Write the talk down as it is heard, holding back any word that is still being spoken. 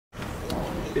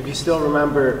if you still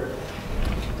remember,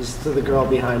 this is to the girl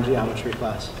behind geometry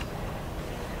class.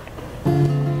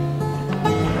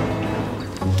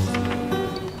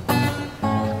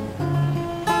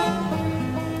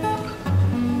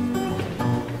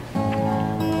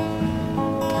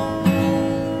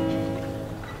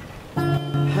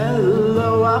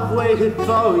 Hello, I've waited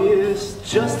for years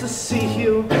just to see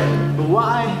you, but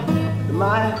why am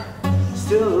I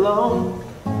still alone?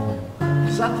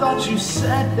 'Cause I thought you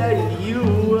said that you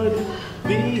would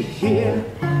be here,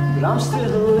 but I'm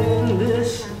still in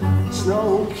this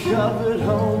snow-covered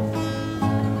home.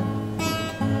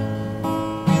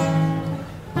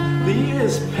 The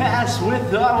years pass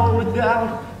with or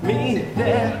without me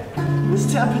there.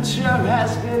 This temperature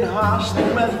has been harsh, the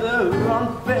weather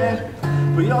unfair,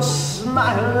 but your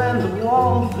smile and the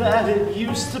warmth that it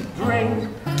used to bring,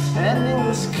 and in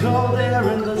this cold air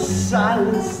and the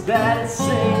silence that it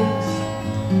sings.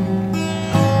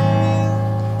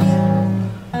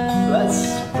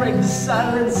 Let's break the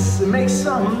silence and make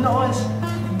some noise.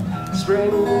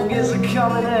 Spring is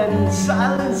a-coming and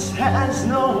silence has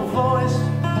no voice.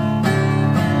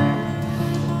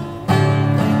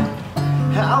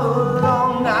 How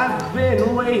long I've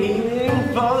been waiting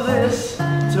for this.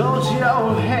 Told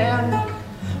your hand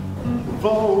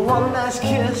for one last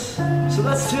kiss. So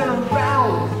let's turn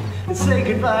around and say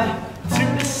goodbye to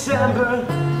December.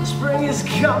 Spring is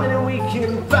coming and we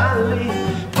can finally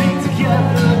be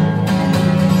together.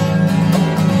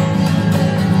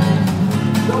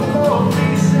 No more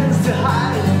reasons to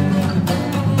hide.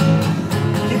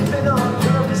 Giving on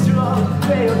purpose to all the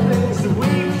failed things that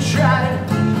we've tried.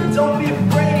 And don't be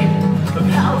afraid of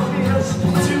how it feels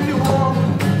to be warm.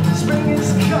 Spring is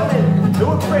coming and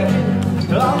we're breaking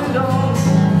all the norms.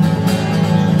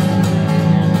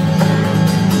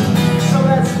 So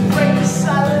let's break the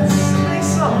silence and make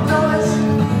some noise.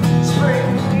 Spring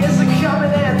is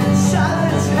a-coming and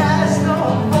silence has no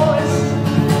voice.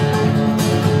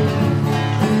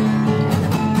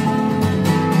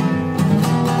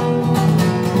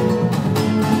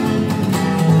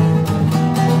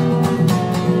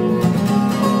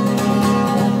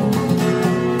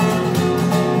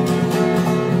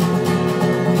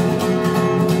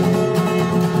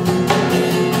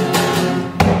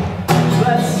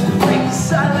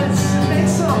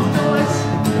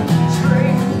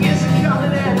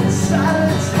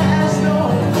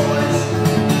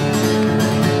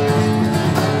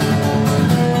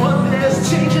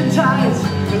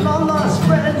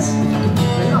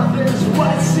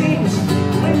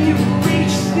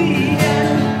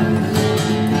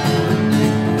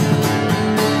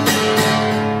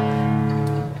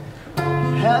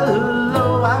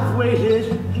 Hello, I've waited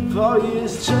for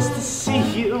years just to see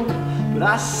you, but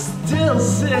I still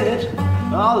sit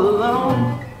all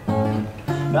alone.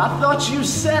 I thought you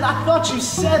said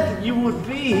that you would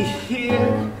be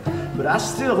here, but I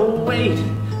still wait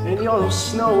in your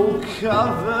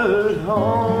snow-covered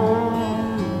home.